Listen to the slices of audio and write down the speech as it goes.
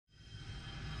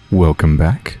Welcome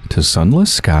back to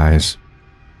Sunless Skies.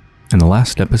 In the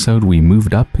last episode, we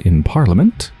moved up in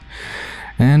Parliament,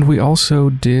 and we also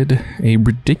did a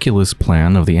ridiculous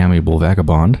plan of the amiable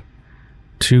vagabond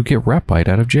to get Rapite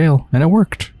out of jail, and it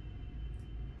worked.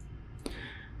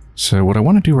 So what I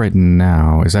want to do right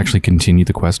now is actually continue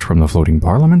the quest from the floating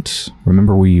Parliament.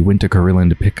 Remember, we went to Carillion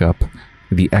to pick up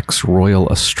the ex-royal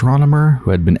astronomer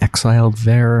who had been exiled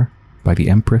there by the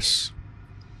Empress.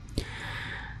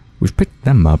 We've picked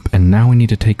them up, and now we need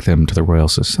to take them to the Royal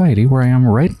Society, where I am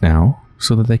right now,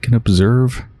 so that they can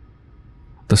observe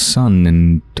the sun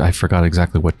in, I forgot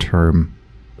exactly what term,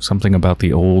 something about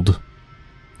the Old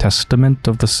Testament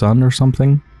of the sun or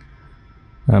something.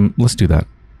 Let's do that.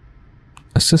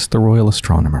 Assist the Royal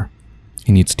Astronomer.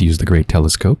 He needs to use the Great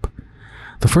Telescope.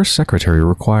 The First Secretary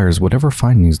requires whatever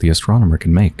findings the astronomer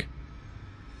can make.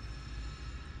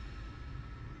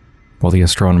 While the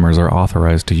astronomers are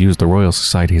authorized to use the Royal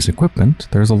Society's equipment,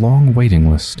 there's a long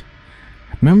waiting list.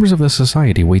 Members of the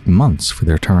Society wait months for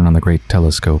their turn on the Great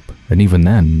Telescope, and even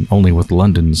then, only with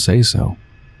London's say-so.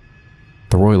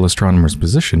 The Royal Astronomer's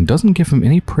position doesn't give him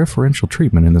any preferential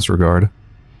treatment in this regard.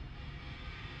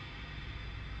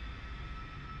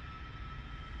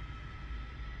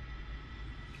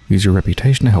 Use your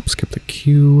reputation to help skip the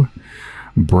queue.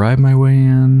 Bribe my way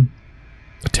in.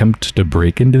 Attempt to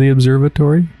break into the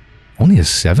observatory? Only a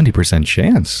 70%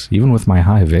 chance, even with my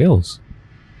high veils.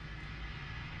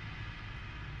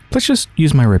 Let's just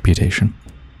use my reputation.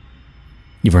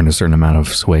 You've earned a certain amount of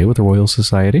sway with the Royal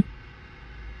Society.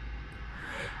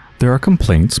 There are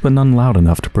complaints, but none loud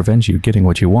enough to prevent you getting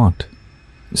what you want.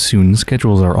 Soon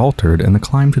schedules are altered and the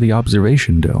climb to the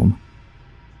observation dome.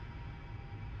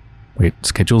 Wait,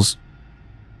 schedules...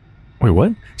 Wait,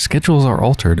 what? Schedules are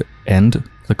altered and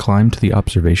the climb to the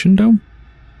observation dome?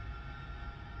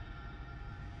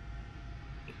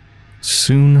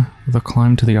 Soon, the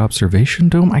climb to the observation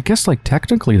dome? I guess, like,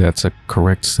 technically that's a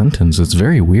correct sentence. It's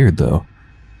very weird, though.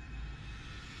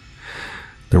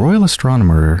 The Royal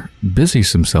Astronomer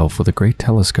busies himself with a great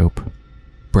telescope.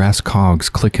 Brass cogs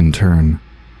click and turn.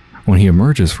 When he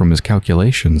emerges from his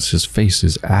calculations, his face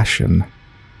is ashen.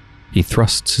 He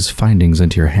thrusts his findings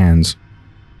into your hands.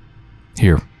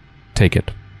 Here, take it.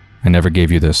 I never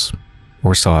gave you this,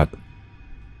 or saw it.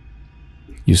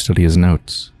 You study his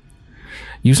notes.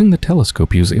 Using the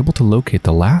telescope, he was able to locate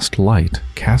the last light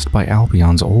cast by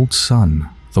Albion's old sun,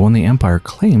 the one the Empire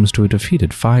claims to have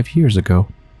defeated 5 years ago.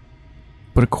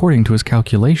 But according to his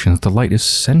calculations, the light is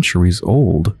centuries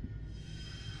old.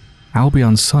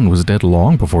 Albion's sun was dead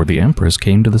long before the Empress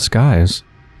came to the skies.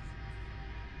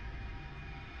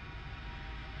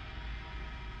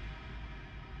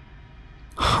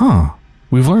 Huh.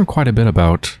 We've learned quite a bit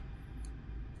about...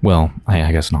 Well,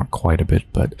 I guess not quite a bit,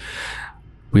 but...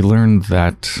 We learned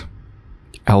that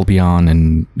Albion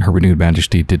and Her Renewed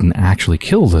Majesty didn't actually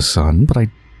kill the sun, but I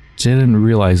didn't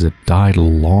realize it died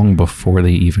long before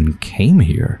they even came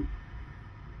here.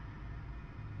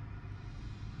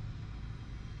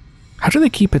 How do they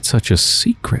keep it such a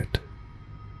secret?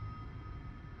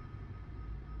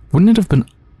 Wouldn't it have been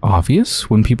obvious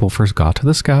when people first got to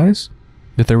the skies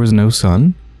that there was no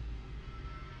sun?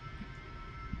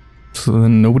 So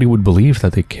then nobody would believe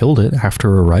that they killed it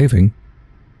after arriving.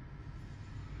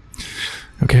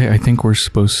 Okay, I think we're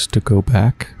supposed to go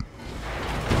back.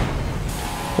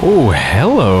 Oh,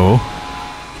 hello!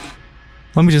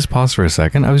 Let me just pause for a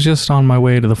second. I was just on my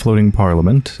way to the floating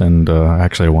Parliament, and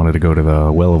actually I wanted to go to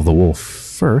the Well of the Wolf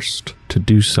first to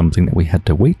do something that we had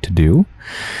to wait to do.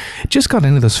 Just got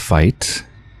into this fight,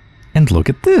 and look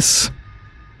at this!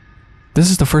 This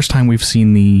is the first time we've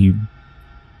seen the...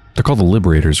 They're called the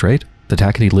Liberators, right? The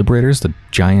Tackety Liberators? The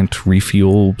giant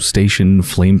refuel station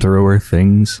flamethrower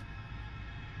things.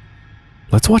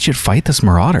 Let's watch it fight this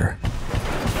Marauder.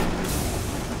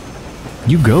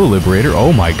 You go, Liberator.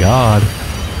 Oh my god.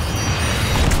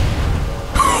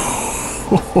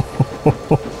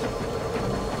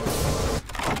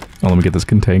 Oh, let me get this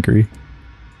cantankery.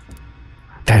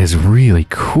 That is really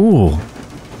cool.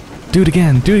 Do it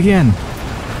again. Do it again.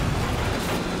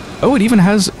 Oh, it even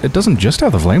has... It doesn't just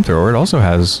have the flamethrower. It also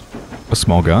has a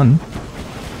small gun.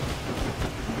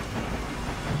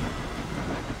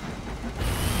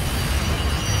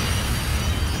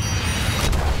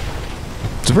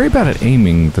 It's very bad at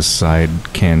aiming the side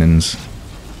cannons.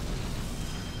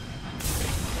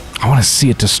 I want to see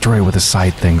it destroy with the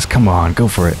side things. Come on, go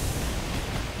for it.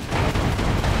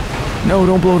 No,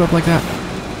 don't blow it up like that.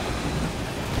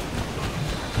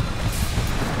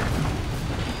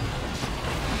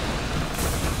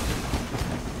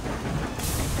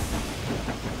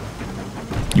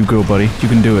 You go, buddy. You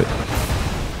can do it.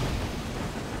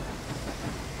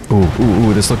 Ooh, ooh,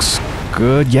 ooh, this looks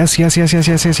good. Yes, yes, yes, yes,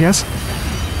 yes, yes, yes.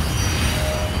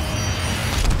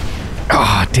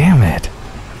 Ah, oh, damn it.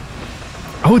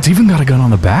 Oh, it's even got a gun on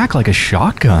the back, like a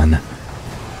shotgun. It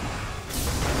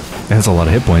has a lot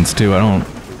of hit points, too. I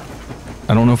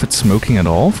don't know if it's smoking at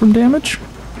all from damage.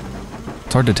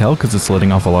 It's hard to tell because it's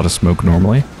letting off a lot of smoke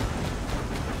normally.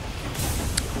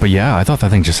 But yeah, I thought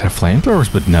that thing just had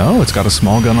flamethrowers, but no, it's got a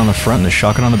small gun on the front and a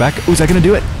shotgun on the back. Oh, is that gonna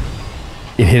do it?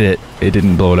 It hit it. It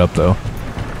didn't blow it up, though.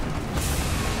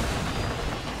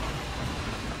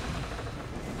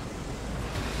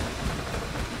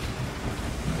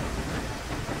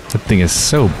 That thing is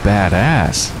so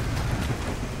badass.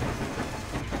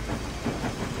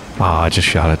 Ah, I just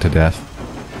shot it to death.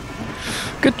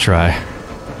 Good try.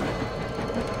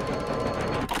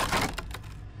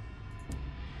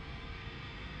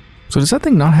 So does that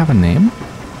thing not have a name?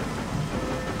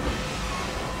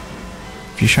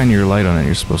 If you shine your light on it,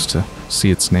 you're supposed to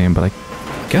see its name, but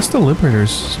I guess the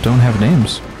Liberators don't have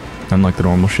names, unlike the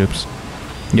normal ships.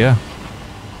 Yeah.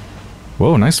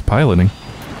 Whoa, nice piloting.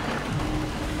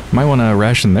 Might want to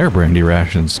ration their brandy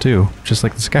rations, too, just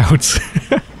like the Scouts.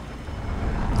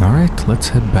 Alright, let's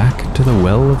head back to the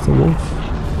Well of the Wolf.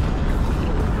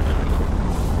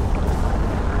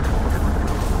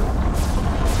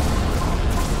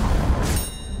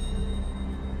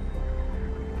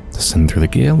 Descend through the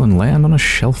gale and land on a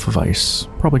shelf of ice.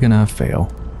 Probably gonna fail.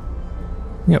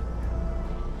 Yep.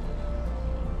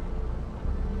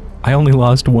 I only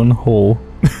lost one hole.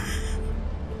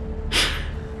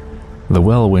 The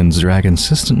well winds drag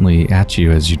insistently at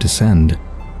you as you descend.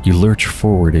 You lurch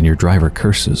forward and your driver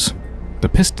curses. The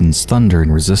pistons thunder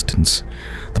in resistance.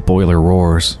 The boiler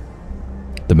roars.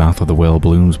 The mouth of the well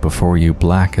blooms before you,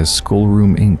 black as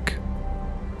schoolroom ink.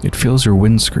 It fills your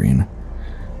windscreen.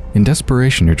 In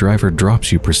desperation, your driver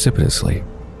drops you precipitously.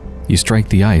 You strike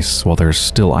the ice while there's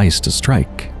still ice to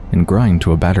strike, and grind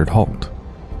to a battered halt.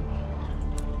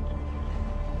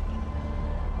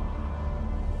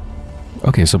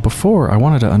 Okay, so before, I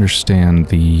wanted to understand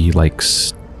the, like,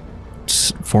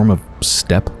 form of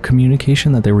step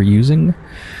communication that they were using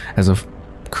as a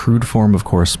crude form of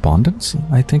correspondence,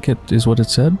 I think it is what it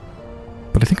said.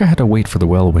 But I think I had to wait for the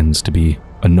well winds to be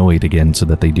annoyed again so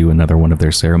that they do another one of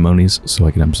their ceremonies so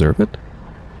I can observe it.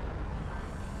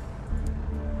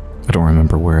 I don't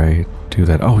remember where I do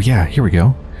that. Oh yeah, here we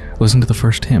go. Listen to the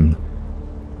first hymn.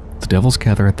 The devils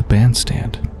gather at the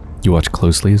bandstand. You watch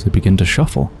closely as they begin to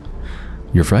shuffle.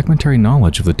 Your fragmentary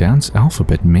knowledge of the dance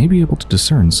alphabet may be able to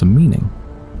discern some meaning.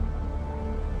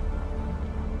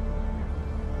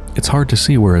 It's hard to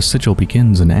see where a sigil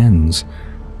begins and ends.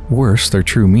 Worse, their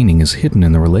true meaning is hidden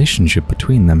in the relationship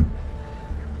between them.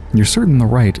 You're certain the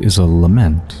rite is a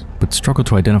lament, but struggle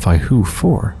to identify who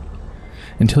for,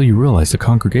 until you realize the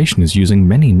congregation is using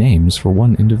many names for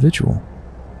one individual.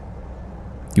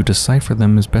 You decipher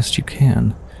them as best you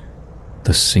can.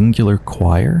 The singular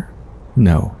choir?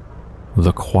 No.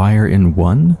 The choir in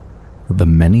one? The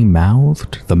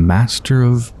many-mouthed? The master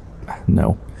of...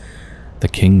 No. The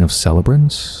king of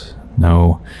celebrants?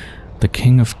 No. The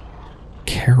king of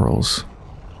carols.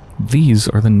 These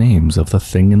are the names of the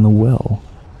thing in the well.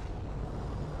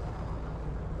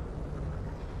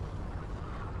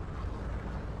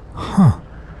 Huh.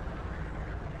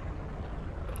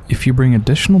 If you bring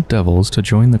additional devils to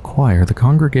join the choir, the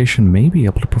congregation may be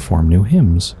able to perform new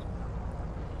hymns.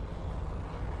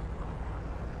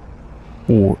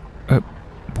 Or,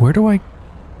 where do I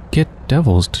get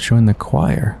devils to join the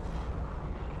choir?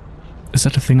 Is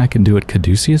that a thing I can do at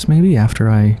Caduceus, maybe, after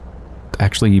I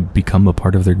actually become a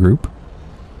part of their group?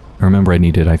 I remember I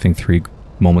needed, I think, 3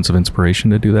 moments of inspiration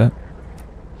to do that.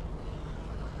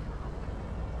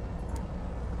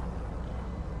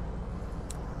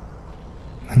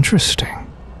 Interesting.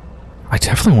 I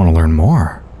definitely want to learn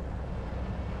more.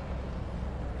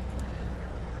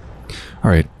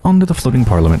 Alright, on to the floating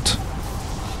parliament.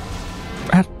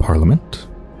 At Parliament.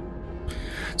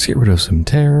 Let's get rid of some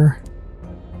terror.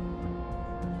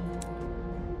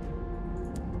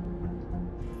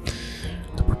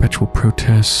 The perpetual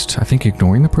protest. I think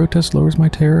ignoring the protest lowers my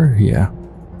terror? Yeah.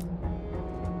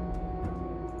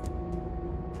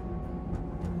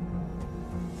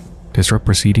 Disrupt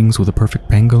proceedings with a perfect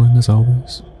pangolin as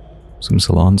always. Some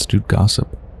salon-stewed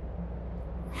gossip.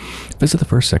 Visit the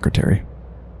first secretary.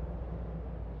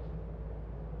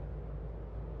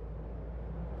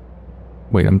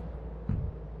 Wait, I'm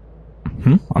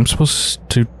supposed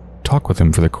to talk with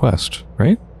him for the quest,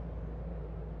 right?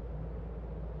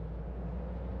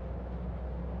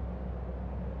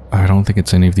 I don't think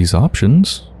it's any of these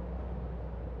options.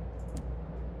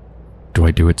 Do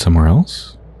I do it somewhere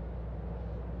else?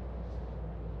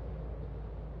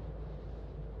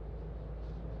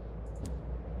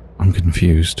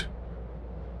 confused.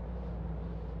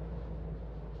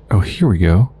 Oh, here we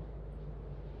go.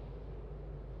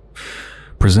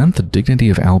 Present the dignity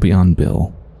of Albion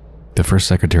Bill. The First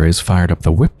Secretary has fired up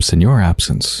the whips in your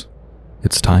absence.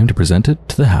 It's time to present it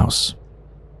to the House.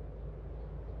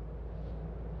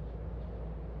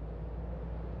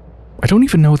 I don't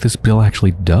even know what this bill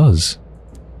actually does.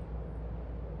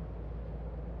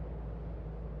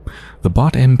 The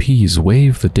bot MPs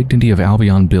wave the dignity of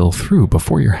Albion Bill through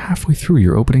before you're halfway through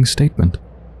your opening statement.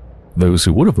 Those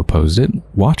who would have opposed it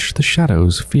watch the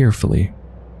shadows fearfully.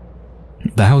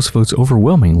 The House votes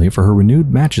overwhelmingly for Her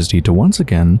Renewed Majesty to once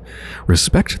again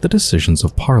respect the decisions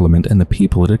of Parliament and the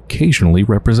people it occasionally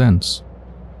represents.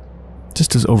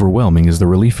 Just as overwhelming is the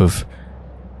relief of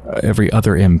every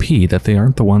other MP that they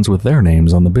aren't the ones with their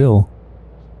names on the bill.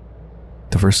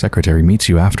 The First Secretary meets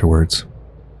you afterwards.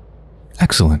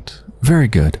 Excellent. Very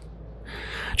good.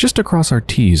 Just to cross our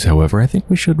T's, however, I think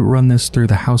we should run this through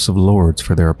the House of Lords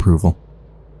for their approval.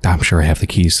 I'm sure I have the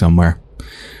keys somewhere.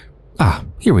 Ah,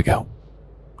 here we go.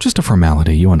 Just a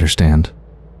formality, you understand.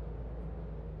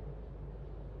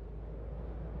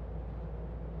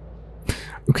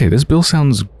 Okay, this bill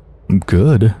sounds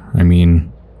good. I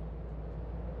mean,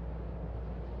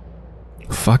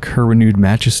 fuck Her Renewed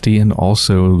Majesty, and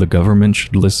also the government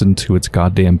should listen to its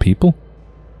goddamn people.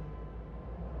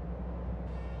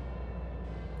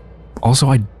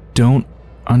 Also, I don't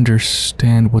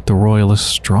understand what the Royal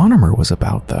Astronomer was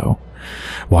about, though.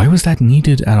 Why was that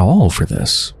needed at all for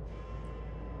this?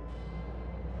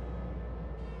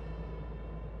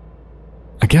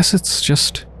 I guess it's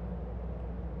just...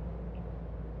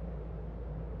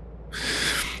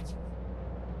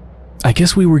 I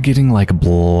guess we were getting like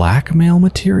blackmail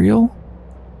material?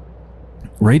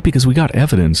 Right? Because we got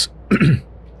evidence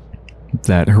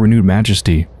that Her Renewed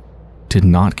Majesty did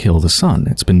not kill the sun.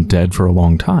 It's been dead for a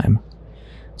long time.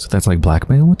 So that's like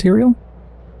blackmail material?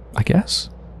 I guess?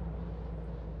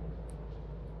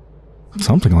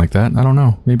 Something like that. I don't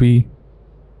know. Maybe...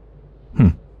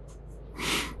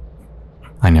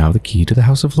 I now have the key to the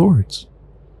House of Lords.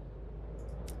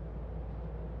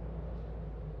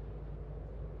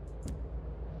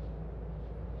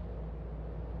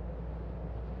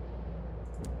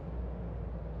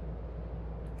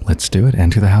 Let's do it.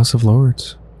 Enter the House of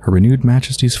Lords. Her Renewed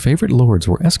Majesty's favorite lords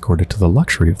were escorted to the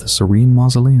luxury of the serene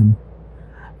mausoleum.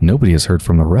 Nobody has heard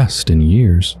from the rest in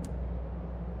years.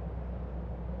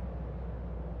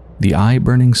 The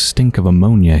eye-burning stink of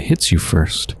ammonia hits you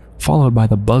first, followed by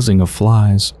the buzzing of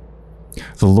flies.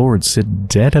 The lords sit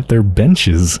dead at their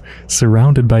benches,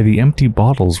 surrounded by the empty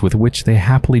bottles with which they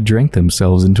happily drank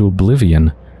themselves into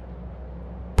oblivion.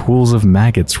 Pools of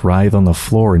maggots writhe on the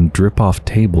floor and drip off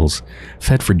tables,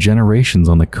 fed for generations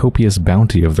on the copious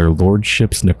bounty of their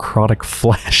lordship's necrotic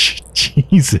flesh.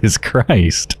 Jesus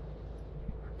Christ.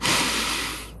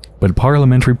 But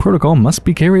parliamentary protocol must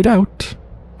be carried out.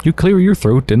 You clear your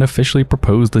throat and officially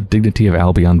propose the dignity of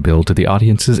Albion Bill to the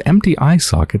audience's empty eye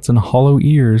sockets and hollow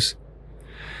ears.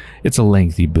 It's a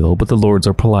lengthy bill, but the lords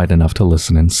are polite enough to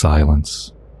listen in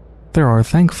silence. There are,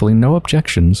 thankfully, no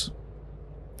objections.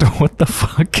 What the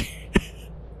fuck?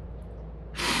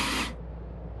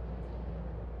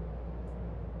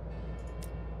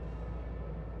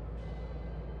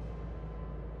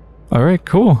 Alright,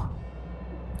 cool.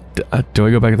 Do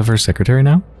I go back to the First Secretary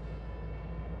now?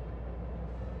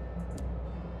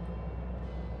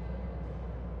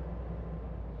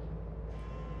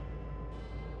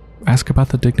 Ask about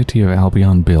the dignity of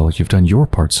Albion Bill. You've done your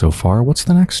part so far. What's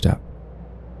the next step?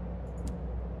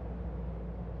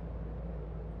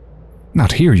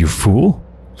 Not here, you fool!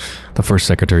 The First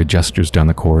Secretary gestures down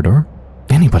the corridor.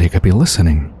 Anybody could be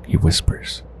listening, he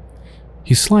whispers.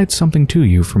 He slides something to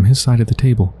you from his side of the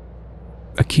table.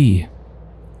 A key.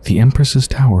 The Empress's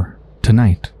Tower.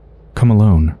 Tonight. Come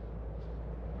alone.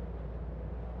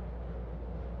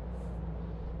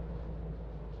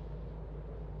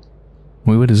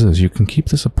 Wait, what is this? You can keep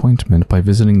this appointment by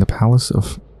visiting the Palace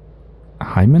of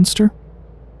Highminster?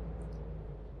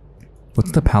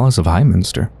 What's the Palace of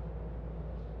Highminster?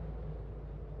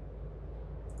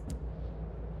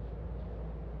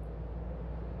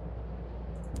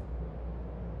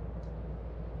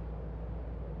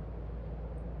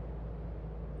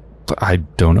 I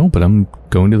don't know, but I'm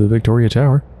going to the Victoria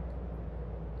Tower.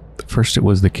 First it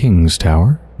was the King's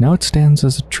Tower. Now it stands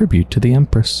as a tribute to the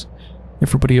Empress.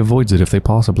 Everybody avoids it if they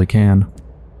possibly can.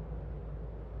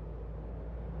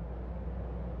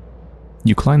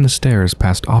 You climb the stairs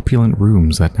past opulent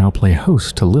rooms that now play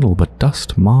host to little but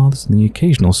dust, moths, and the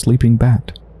occasional sleeping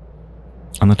bat.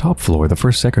 On the top floor, the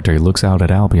First Secretary looks out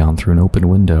at Albion through an open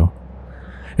window.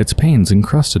 Its panes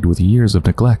encrusted with years of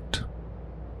neglect.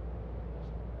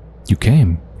 You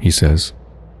came, he says.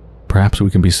 Perhaps we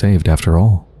can be saved after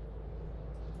all.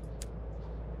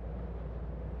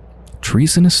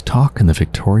 Treasonous talk in the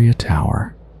Victoria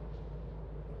Tower.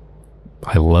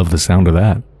 I love the sound of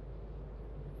that.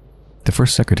 The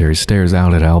First Secretary stares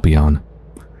out at Albion.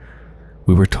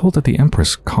 We were told that the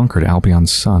Empress conquered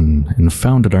Albion's son and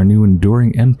founded our new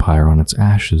enduring empire on its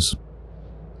ashes.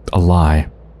 A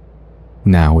lie.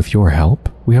 Now, with your help,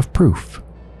 we have proof.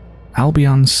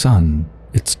 Albion's sun,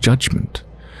 its judgment,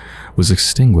 was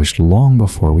extinguished long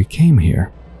before we came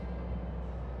here.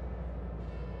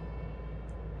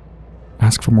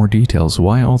 Ask for more details.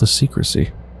 Why all the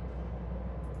secrecy?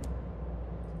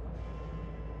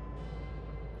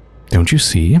 Don't you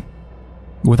see?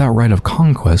 Without right of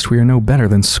conquest, we are no better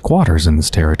than squatters in this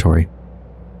territory.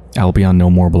 Albion no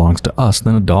more belongs to us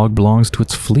than a dog belongs to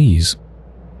its fleas.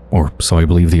 Or so I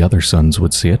believe the other sons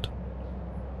would see it.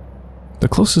 The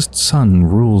closest sun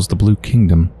rules the Blue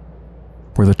Kingdom.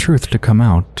 Were the truth to come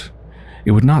out,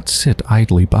 it would not sit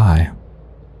idly by.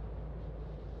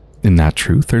 In that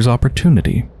truth, there's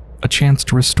opportunity, a chance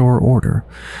to restore order,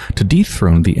 to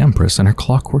dethrone the Empress and her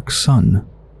clockwork son,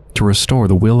 to restore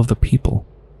the will of the people,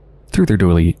 through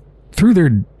their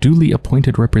duly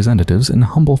appointed representatives and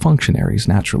humble functionaries,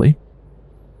 naturally.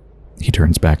 He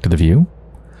turns back to the view.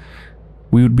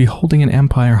 We would be holding an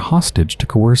empire hostage to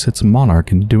coerce its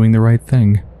monarch into doing the right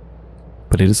thing.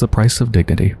 But it is the price of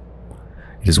dignity.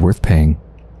 It is worth paying.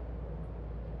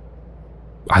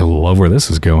 I love where this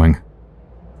is going.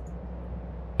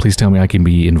 Please tell me I can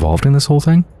be involved in this whole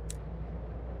thing?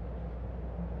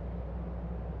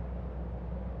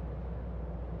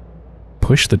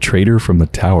 Push the traitor from the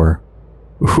tower.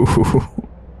 Ooh.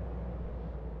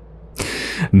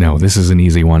 No, this is an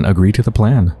easy one. Agree to the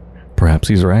plan. Perhaps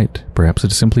he's right. Perhaps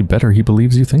it's simply better he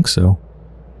believes you think so.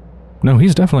 No,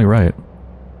 he's definitely right.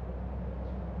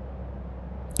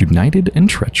 United in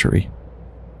treachery.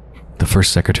 The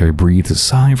First Secretary breathes a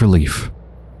sigh of relief.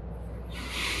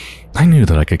 I knew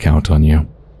that I could count on you.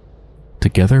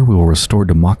 Together we will restore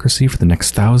democracy for the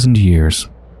next 1,000 years.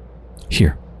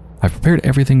 Here, I've prepared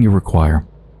everything you require.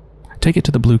 Take it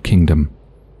to the Blue Kingdom.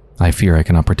 I fear I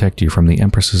cannot protect you from the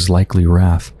Empress's likely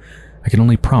wrath. I can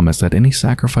only promise that any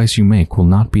sacrifice you make will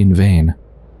not be in vain.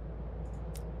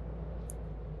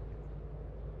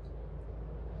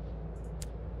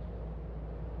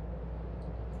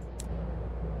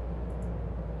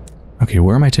 Okay,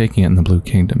 where am I taking it in the Blue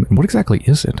Kingdom? And what exactly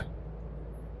is it?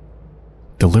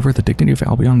 Deliver the dignity of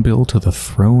Albion Bill to the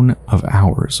Throne of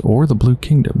Ours, or the Blue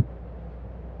Kingdom.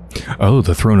 Oh,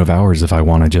 the Throne of Ours if I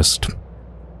want to just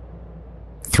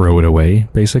throw it away,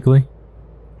 basically.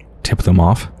 Tip them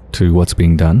off to what's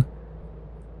being done.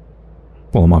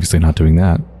 Well, I'm obviously not doing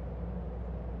that.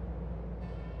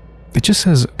 It just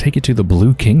says take it to the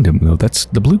Blue Kingdom, though.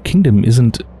 The Blue Kingdom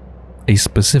isn't a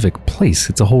specific place.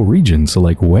 It's a whole region, so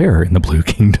like where in the Blue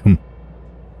Kingdom?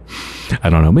 I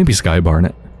don't know, maybe Sky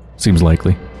Barnet. Seems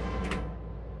likely.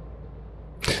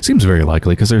 Seems very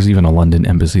likely, because there's even a London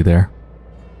embassy there.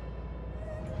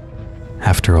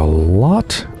 After a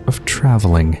lot of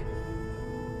traveling.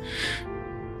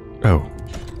 Oh.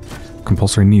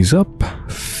 Compulsory knees up.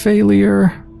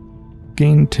 Failure.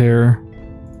 Gain tear.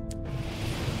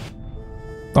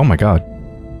 Oh my god.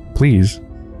 Please.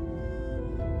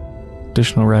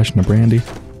 Additional ration of brandy.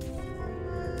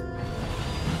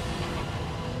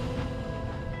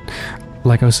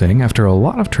 Like I was saying, after a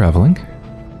lot of traveling,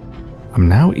 I'm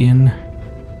now in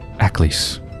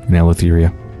Aklis, in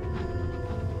Eleutheria.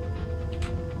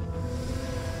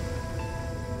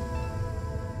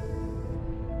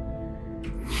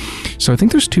 So I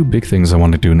think there's two big things I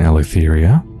want to do in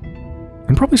Eleutheria,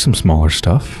 and probably some smaller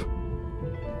stuff.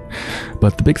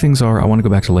 But the big things are, I want to go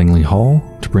back to Langley Hall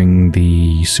to bring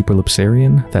the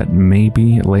Superlipsarian that may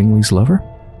be Langley's lover.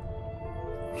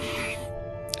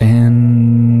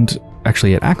 And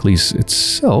actually at Aklis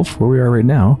itself, where we are right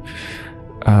now,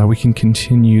 we can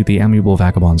continue the Amiable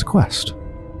Vagabond's quest.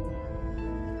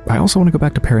 I also want to go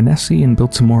back to Paranesi and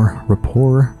build some more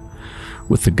rapport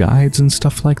with the guides and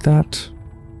stuff like that.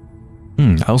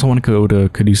 I also want to go to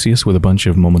Caduceus with a bunch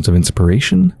of moments of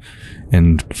inspiration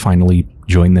and finally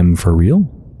join them for real.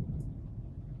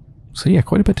 So yeah,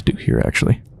 quite a bit to do here,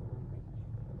 actually.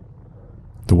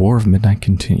 The War of Midnight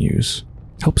continues.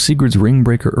 Help Sigurd's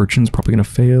Ringbreaker urchins probably gonna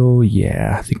fail.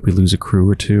 Yeah, I think we lose a crew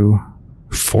or two.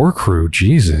 4 crew,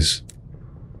 Jesus.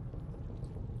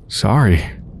 Sorry.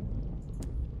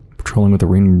 Patrolling with the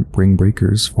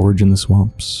Ringbreakers, forage in the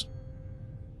swamps.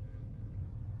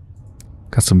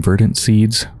 Got some verdant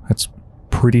seeds. That's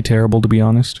pretty terrible, to be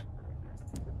honest.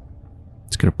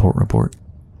 Let's get a port report.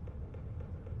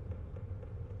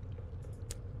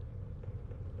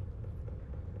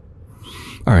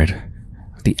 Alright.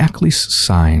 The Aklis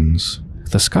signs.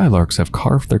 The Skylarks have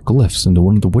carved their glyphs into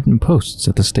one of the wooden posts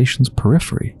at the station's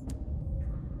periphery.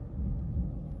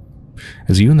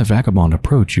 As you and the vagabond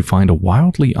approach, you find a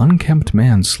wildly unkempt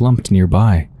man slumped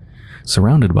nearby,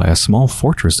 surrounded by a small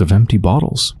fortress of empty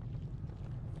bottles.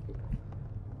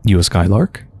 You a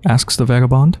Skylark? Asks the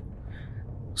vagabond.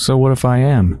 So what if I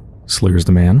am? Slurs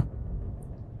the man.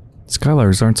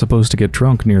 Skylarks aren't supposed to get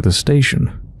drunk near the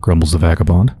station, grumbles the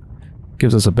vagabond.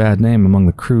 Gives us a bad name among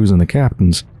the crews and the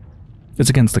captains.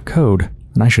 It's against the code,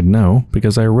 and I should know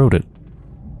because I wrote it.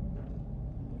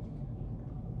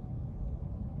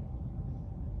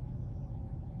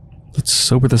 Let's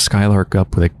sober the Skylark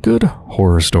up with a good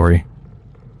horror story.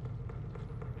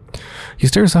 He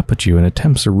stares up at you and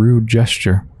attempts a rude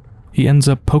gesture. He ends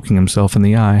up poking himself in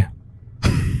the eye.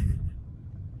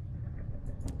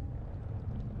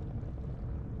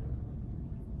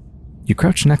 You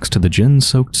crouch next to the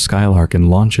gin-soaked Skylark and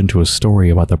launch into a story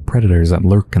about the predators that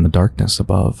lurk in the darkness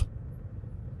above.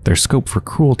 Their scope for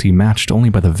cruelty matched only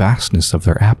by the vastness of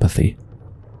their apathy.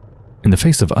 In the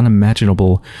face of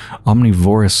unimaginable,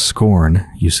 omnivorous scorn,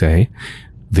 you say,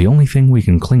 the only thing we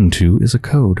can cling to is a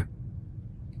code.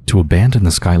 To abandon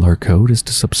the Skylark code is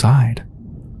to subside.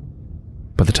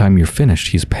 By the time you're finished,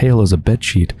 he's pale as a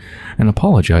bedsheet and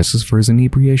apologizes for his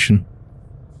inebriation.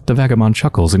 The vagabond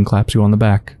chuckles and claps you on the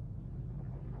back.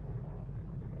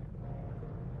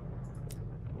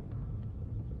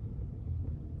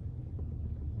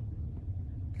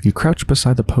 You crouch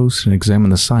beside the post and examine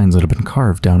the signs that have been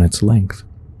carved down its length.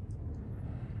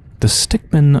 The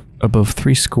stickman above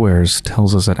 3 squares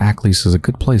tells us that Aklis is a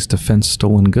good place to fence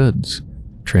stolen goods,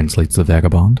 translates the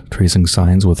vagabond, tracing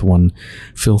signs with one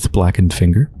filth-blackened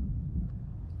finger.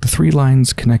 The 3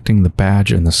 lines connecting the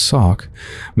badge and the sock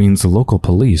means the local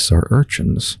police are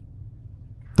urchins.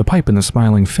 The pipe in the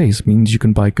smiling face means you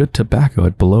can buy good tobacco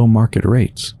at below market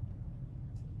rates.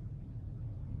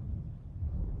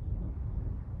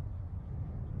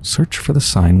 Search for the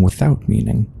sign without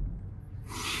meaning.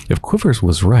 If Quivers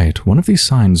was right, one of these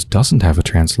signs doesn't have a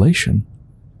translation.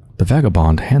 The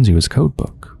vagabond hands you his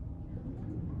codebook.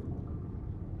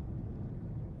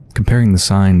 Comparing the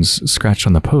signs scratched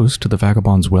on the post to the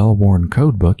vagabond's well-worn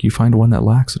codebook, you find one that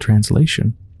lacks a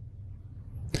translation.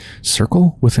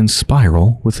 Circle within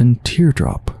spiral within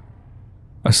teardrop.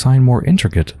 A sign more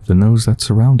intricate than those that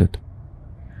surround it.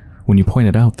 When you point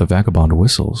it out, the vagabond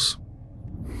whistles.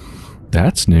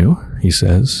 That's new, he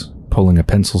says, pulling a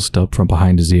pencil stub from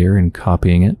behind his ear and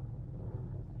copying it.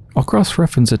 I'll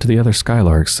cross-reference it to the other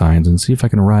Skylark signs and see if I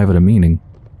can arrive at a meaning.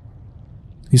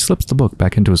 He slips the book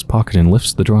back into his pocket and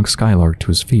lifts the drunk Skylark to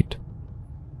his feet.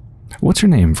 What's your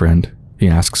name, friend? He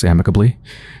asks amicably,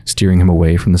 steering him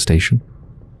away from the station.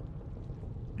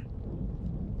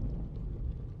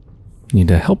 Need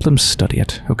to help them study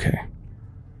it. Okay.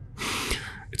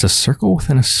 It's a circle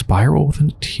within a spiral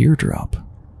within a teardrop.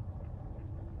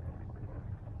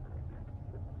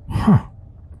 Huh.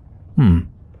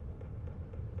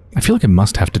 I feel like it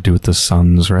must have to do with the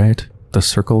suns, right? The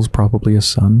circle's probably a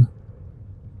sun.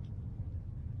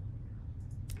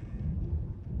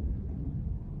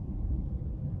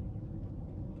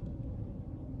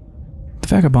 The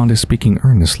vagabond is speaking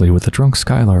earnestly with the drunk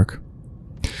Skylark.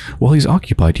 While he's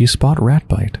occupied, you spot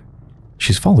Ratbite.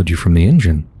 She's followed you from the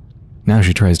engine. Now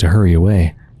she tries to hurry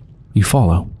away. You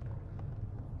follow.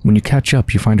 When you catch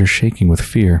up, you find her shaking with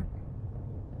fear.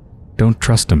 Don't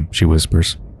trust him, she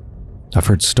whispers. I've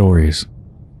heard stories.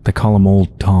 They call him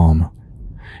Old Tom.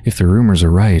 If the rumors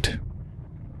are right...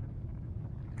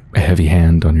 A heavy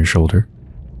hand on your shoulder.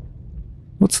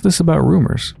 What's this about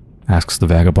rumors? Asks the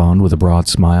vagabond with a broad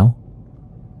smile.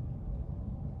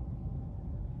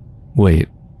 Wait.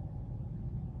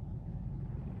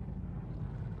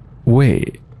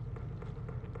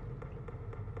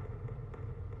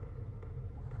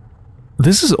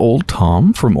 This is Old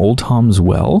Tom from Old Tom's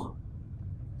Well?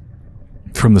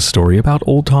 From the story about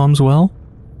Old Tom's Well?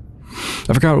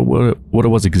 I forgot what it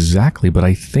was exactly, but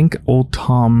I think Old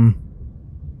Tom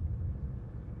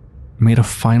made a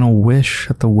final wish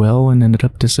at the well and ended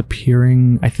up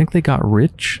disappearing. I think they got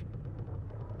rich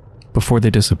before they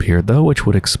disappeared, though, which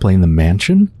would explain the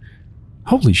mansion.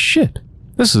 Holy shit,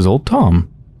 this is Old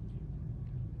Tom.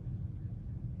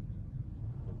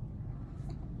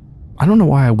 I don't know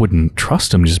why I wouldn't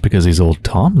trust him just because he's Old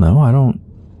Tom, though.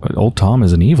 Old Tom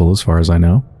isn't evil as far as I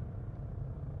know.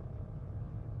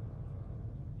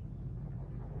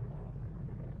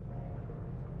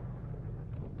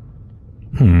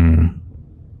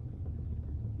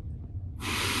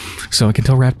 So I can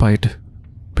tell Ratbite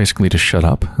basically to shut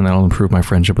up, and that'll improve my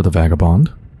friendship with the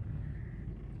vagabond.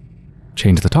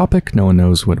 change the topic, no one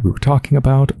knows what we were talking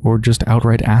about, or just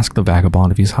outright ask the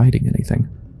vagabond if he's hiding anything.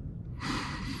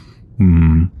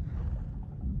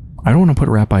 I don't want to put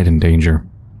Ratbite in danger.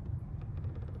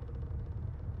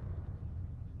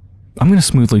 I'm going to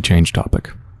smoothly change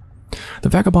topic. The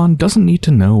vagabond doesn't need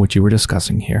to know what you were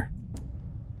discussing here.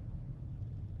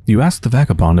 You ask the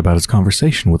vagabond about his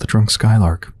conversation with the drunk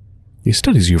Skylark. He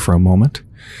studies you for a moment,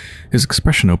 his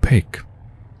expression opaque.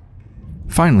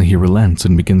 Finally, he relents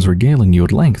and begins regaling you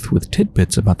at length with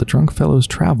tidbits about the drunk fellow's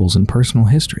travels and personal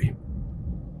history.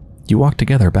 You walk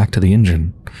together back to the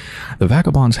engine, the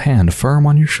vagabond's hand firm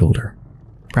on your shoulder,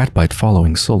 Ratbite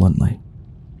following sullenly.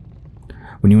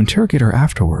 When you interrogate her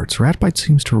afterwards, Ratbite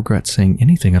seems to regret saying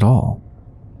anything at all.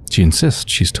 She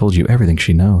insists she's told you everything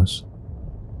she knows.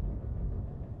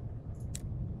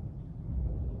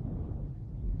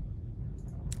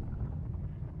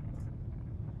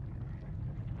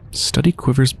 Study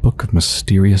Quiver's Book of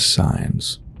Mysterious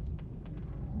Signs.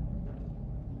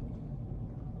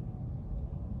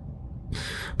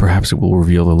 Perhaps it will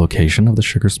reveal the location of the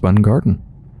sugar-spun garden,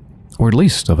 or at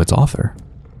least of its author.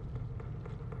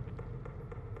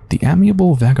 The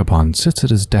amiable vagabond sits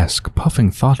at his desk,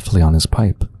 puffing thoughtfully on his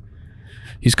pipe.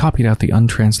 He's copied out the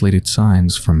untranslated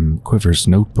signs from Quiver's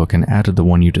notebook and added the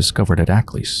one you discovered at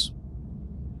Aklis.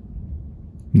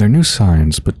 They're new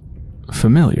signs, but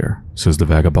familiar, says the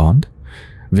vagabond.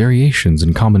 Variations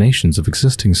and combinations of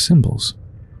existing symbols.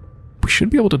 We should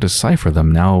be able to decipher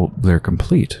them now they're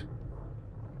complete.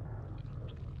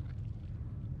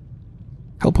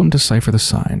 Help him decipher the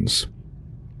signs.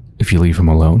 If you leave him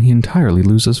alone, he entirely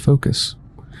loses focus.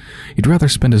 He'd rather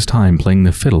spend his time playing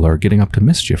the fiddle or getting up to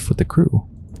mischief with the crew.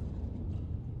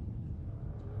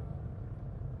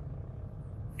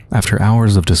 After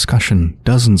hours of discussion,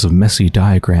 dozens of messy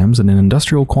diagrams, and an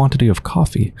industrial quantity of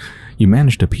coffee, you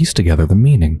manage to piece together the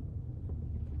meaning.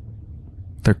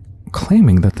 They're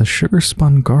claiming that the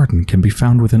sugar-spun garden can be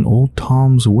found within Old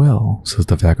Tom's well, says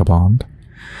the vagabond,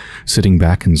 sitting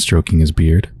back and stroking his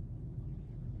beard.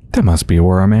 That must be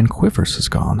where our man Quivers has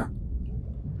gone.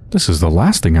 This is the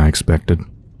last thing I expected.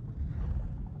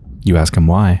 You ask him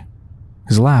why.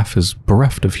 His laugh is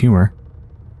bereft of humor.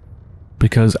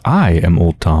 Because I am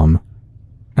Old Tom,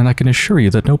 and I can assure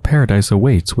you that no paradise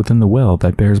awaits within the well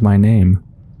that bears my name.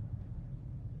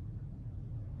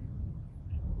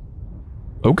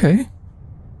 Okay.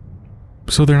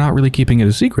 So they're not really keeping it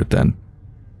a secret then?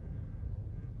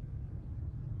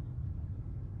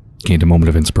 Gained a moment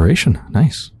of inspiration.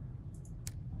 Nice.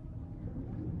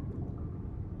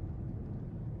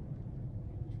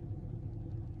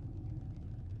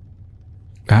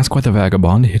 Ask why the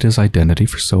vagabond hid his identity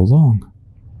for so long.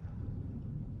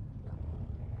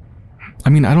 I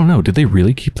mean, I don't know. Did they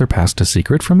really keep their past a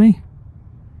secret from me?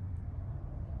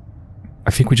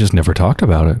 I think we just never talked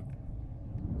about it.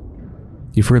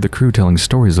 You've heard the crew telling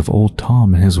stories of Old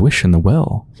Tom and his wish in the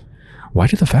well. Why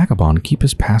did the vagabond keep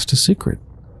his past a secret?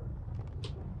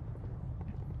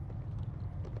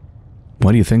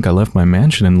 Why do you think I left my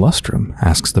mansion in Lustrum?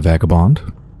 Asks the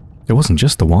vagabond. It wasn't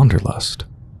just the wanderlust.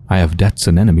 I have debts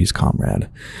and enemies, comrade.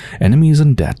 Enemies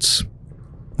and debts.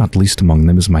 Not least among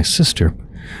them is my sister,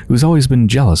 who's always been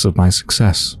jealous of my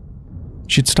success.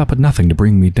 She'd stop at nothing to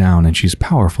bring me down, and she's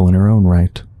powerful in her own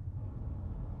right.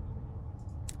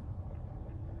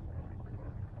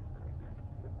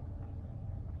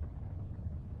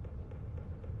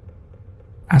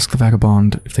 Ask the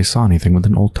vagabond if they saw anything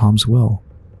within Old Tom's well.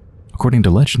 According to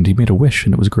legend, he made a wish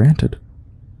and it was granted.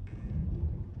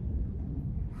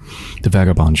 The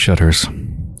vagabond shudders.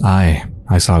 I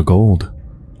saw gold.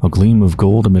 A gleam of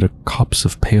gold amid a copse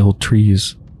of pale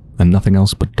trees, and nothing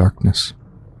else but darkness.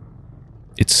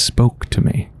 It spoke to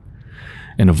me,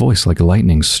 in a voice like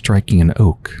lightning striking an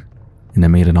oak, and it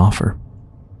made an offer.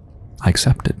 I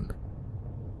accepted.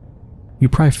 You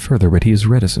pry further, but he is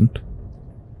reticent.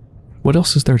 What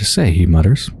else is there to say, he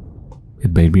mutters.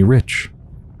 It made me rich.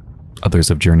 Others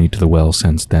have journeyed to the well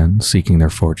since then, seeking their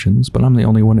fortunes, but I'm the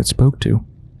only one it spoke to.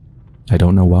 I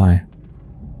don't know why.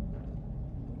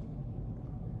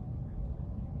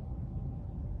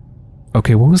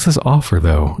 Okay, what was this offer,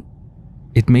 though?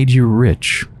 It made you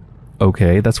rich.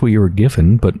 Okay, that's what you were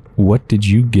given, but what did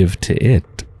you give to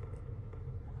it?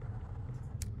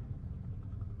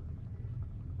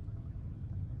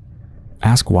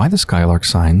 Ask why the Skylark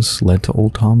signs led to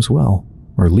Old Tom's well,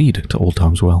 or lead to Old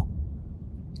Tom's well.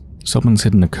 Someone's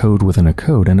hidden a code within a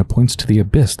code, and it points to the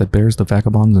abyss that bears the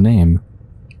vagabond's name.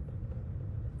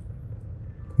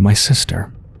 My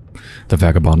sister. The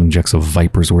vagabond injects a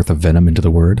viper's worth of venom into the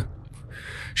word.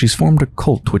 She's formed a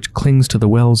cult which clings to the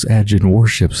well's edge and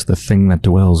worships the thing that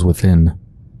dwells within.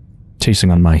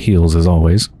 Chasing on my heels as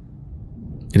always.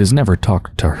 It has never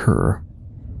talked to her,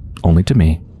 only to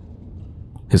me.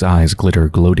 His eyes glitter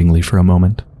gloatingly for a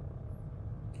moment.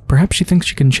 Perhaps she thinks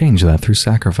she can change that through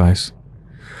sacrifice.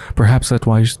 Perhaps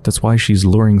that's why she's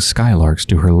luring skylarks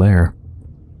to her lair.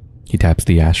 He taps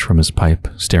the ash from his pipe,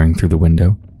 staring through the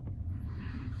window.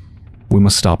 We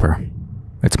must stop her.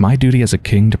 It's my duty as a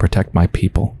king to protect my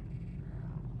people.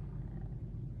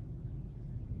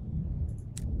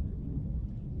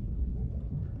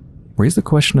 Raise the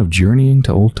question of journeying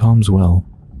to Old Tom's Well.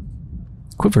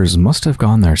 Quivers must have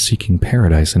gone there seeking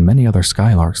paradise and many other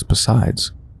skylarks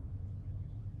besides.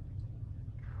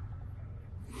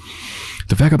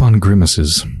 The vagabond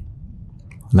grimaces.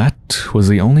 That was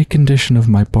the only condition of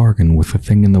my bargain with the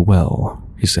thing in the well,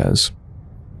 he says.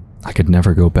 I could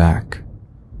never go back.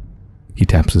 He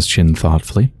taps his chin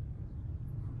thoughtfully.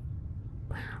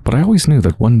 But I always knew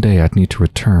that one day I'd need to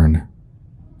return.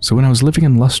 So when I was living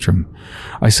in Lustrum,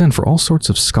 I sent for all sorts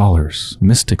of scholars,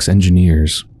 mystics,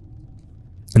 engineers.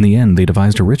 In the end, they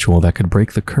devised a ritual that could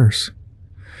break the curse.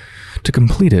 To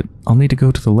complete it, I'll need to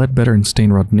go to the Leadbetter and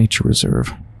Stainrod Nature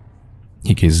Reserve.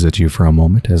 He gazes at you for a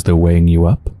moment as though weighing you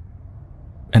up.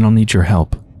 And I'll need your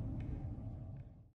help.